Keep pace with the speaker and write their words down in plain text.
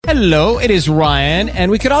Hello, it is Ryan,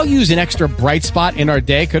 and we could all use an extra bright spot in our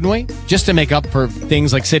day, couldn't we? Just to make up for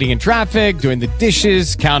things like sitting in traffic, doing the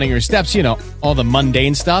dishes, counting your steps, all the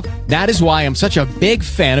mundane stuff. That is why I'm such a big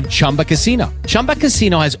fan of Chumba Casino. Chumba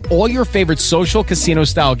Casino has all your favorite social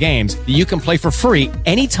casino-style games that you can play for free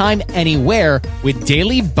anytime, anywhere with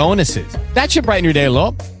daily bonuses. That should brighten your day a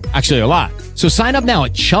little. Actually, a lot. So sign up now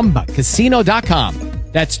at ChumbaCasino.com.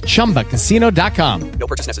 That's ChumbaCasino.com. No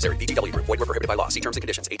purchase necessary. VGW Group. Void where prohibited by law. See terms and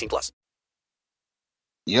conditions. 18+.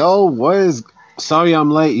 Yo, what is... Sorry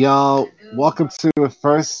I'm late, y'all. Welcome to the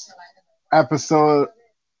first episode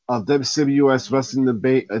of WCWUS Wrestling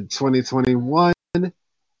Debate in 2021.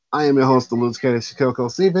 I am your host, the Luke Cannon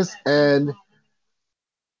Shikoko Cephas, and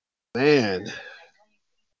man,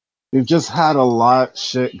 we've just had a lot of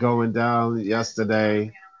shit going down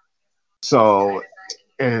yesterday. So,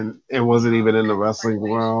 and it wasn't even in the wrestling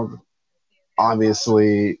world.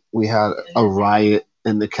 Obviously, we had a riot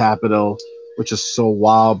in the Capitol, which is so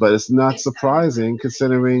wild, but it's not surprising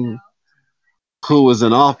considering who was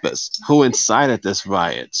in office, who incited this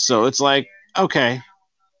riot. So it's like, okay,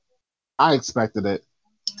 I expected it.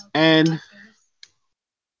 And,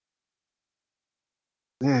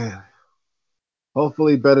 man,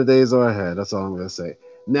 hopefully better days are ahead. That's all I'm going to say.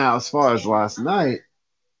 Now, as far as last night,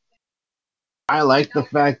 I like the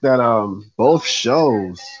fact that both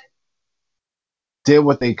shows did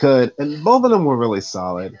what they could, and both of them were really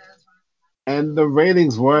solid. And the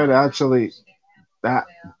ratings weren't actually that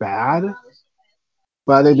bad,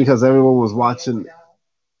 but I think because everyone was watching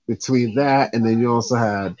between that, and then you also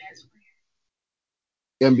had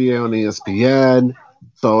NBA on ESPN,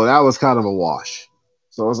 so that was kind of a wash.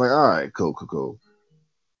 So I was like, all right, cool.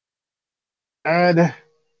 And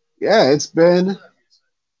yeah, it's been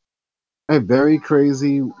a very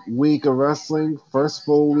crazy week of wrestling, first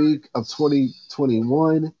full week of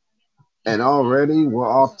 2021, and already we're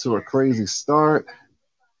off to a crazy start.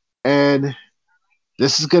 And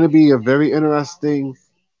this is going to be a very interesting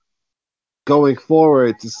going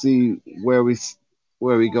forward to see where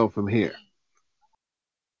we go from here.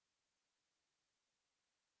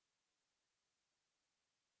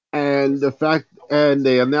 And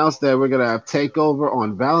they announced that we're gonna have Takeover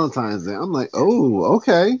on Valentine's Day. I'm like, oh,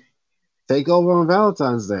 okay, Takeover on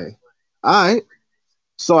Valentine's Day. All right.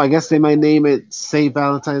 So I guess they might name it St.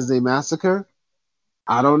 Valentine's Day Massacre.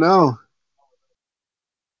 I don't know.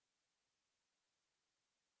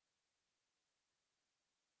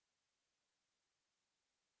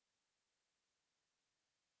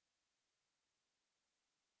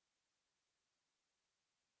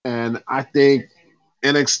 And I think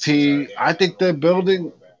NXT, I think they're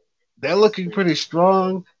looking pretty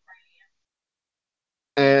strong.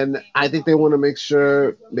 And I think they want to make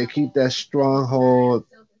sure they keep that stronghold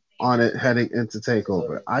on it heading into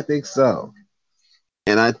TakeOver. I think so.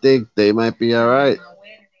 And I think they might be all right.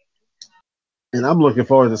 And I'm looking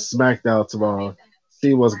forward to SmackDown tomorrow,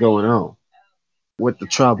 see what's going on with the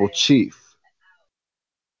Tribal Chief.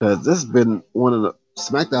 Because this has been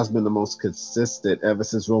SmackDown's been the most consistent ever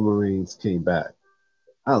since Roman Reigns came back.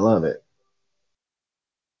 I love it.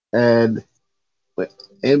 And with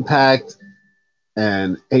Impact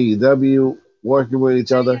and AEW working with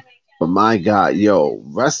each other. But my God,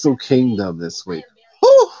 Wrestle Kingdom this week.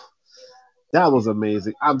 Whew, that was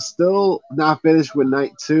amazing. I'm still not finished with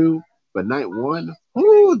night 2, but night 1,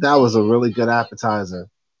 whew, that was a really good appetizer.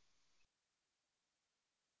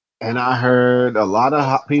 And I heard a lot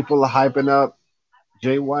of people are hyping up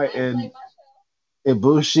Jay White and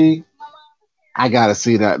Ibushi. I gotta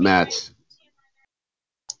see that match.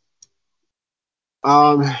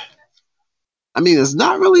 I mean, there's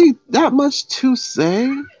not really that much to say.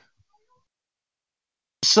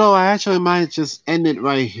 So I actually might just end it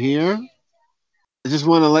right here. I just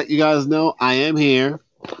want to let you guys know I am here.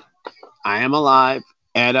 I am alive.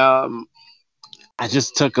 And I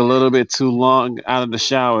just took a little bit too long out of the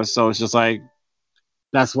shower, so it's just like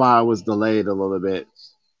that's why I was delayed a little bit.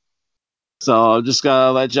 So I'm just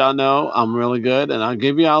gonna let y'all know I'm really good, and I'll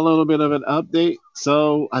give y'all a little bit of an update.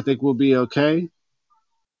 So I think we'll be okay.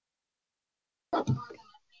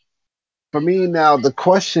 For me now, the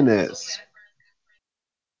question is,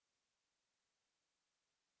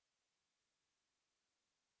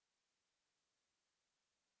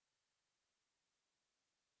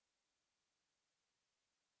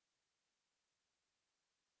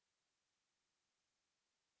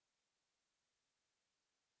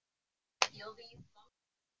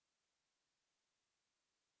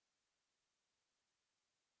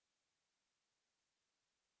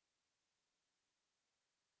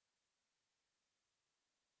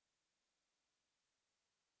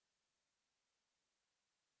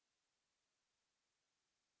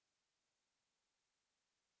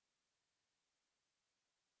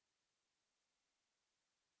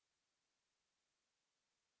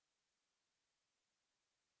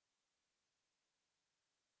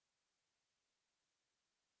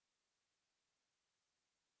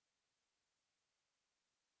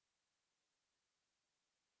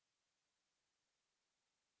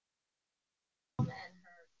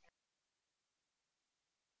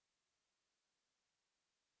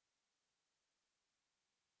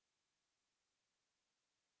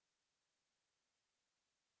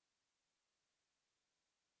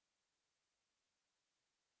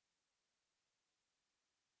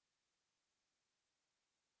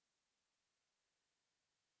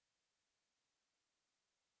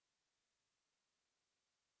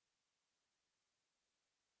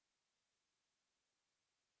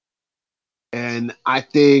 And I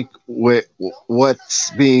think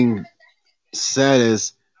what's being said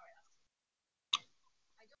is,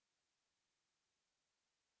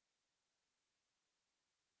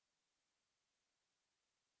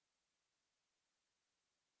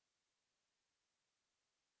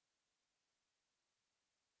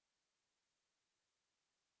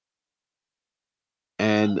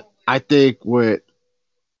 and I think with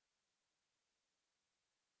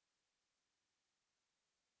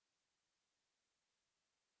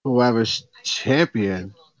whoever's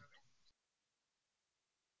champion,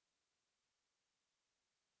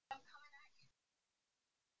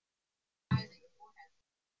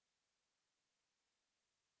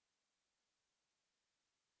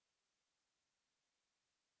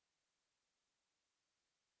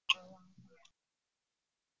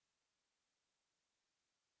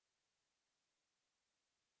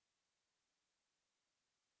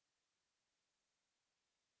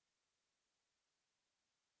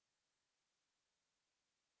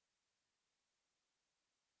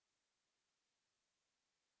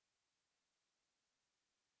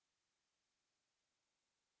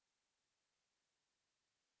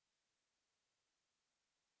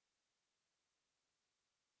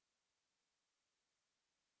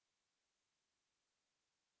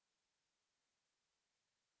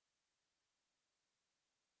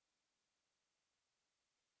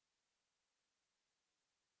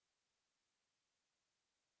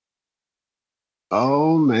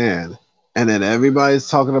 oh man. And then everybody's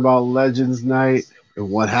talking about Legends Night and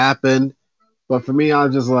what happened. But for me,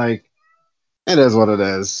 I'm just like, it is what it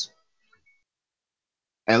is.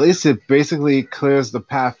 At least it basically clears the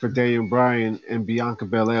path for Daniel Bryan and Bianca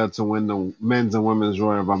Belair to win the men's and women's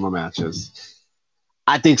Royal Rumble matches.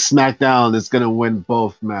 I think SmackDown is going to win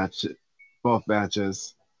both matches.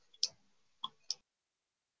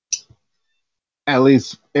 At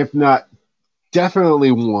least, if not,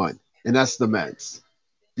 definitely one, and that's the men's.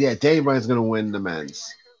 Yeah, Daniel Bryan's going to win the men's.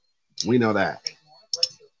 We know that.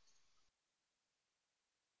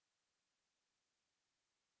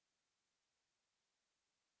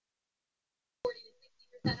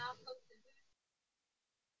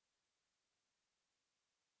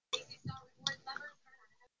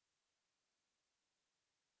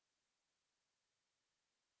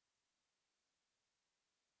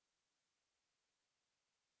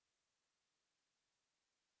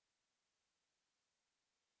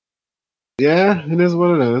 Yeah, it is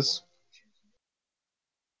what it is.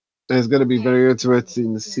 And it's going to be very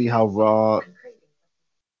interesting to see how Raw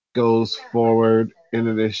goes forward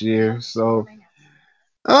into this year. So,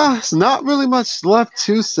 it's not really much left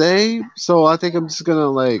to say. So I think I'm just gonna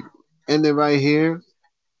like end it right here.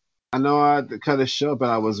 I know I had to cut it short, but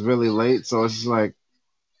I was really late, so it's just like.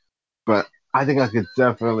 But I think I could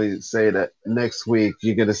definitely say that next week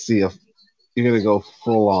you're gonna go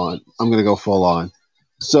full on. I'm gonna go full on.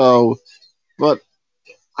 So, but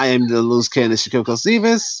I am the loose cannon Shakoko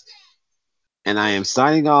Stevens, and I am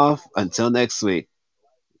signing off until next week.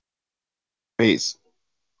 Peace.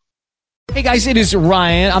 Hey guys, it is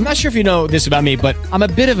Ryan. I'm not sure if you know this about me, but I'm a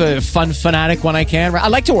bit of a fun fanatic when I can. I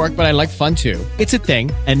like to work, but I like fun too. It's a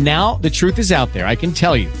thing. And now the truth is out there. I can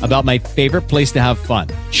tell you about my favorite place to have fun.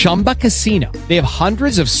 Chumba Casino. They have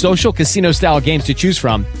hundreds of social casino style games to choose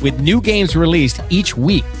from with new games released each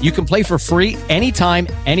week. You can play for free anytime,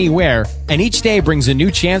 anywhere. And each day brings a new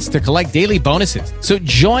chance to collect daily bonuses. So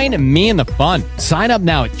join me in the fun. Sign up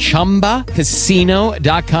now at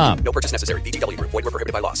ChumbaCasino.com. No purchase necessary. VGW Group. Void were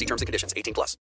prohibited by law. See terms and conditions. 18+.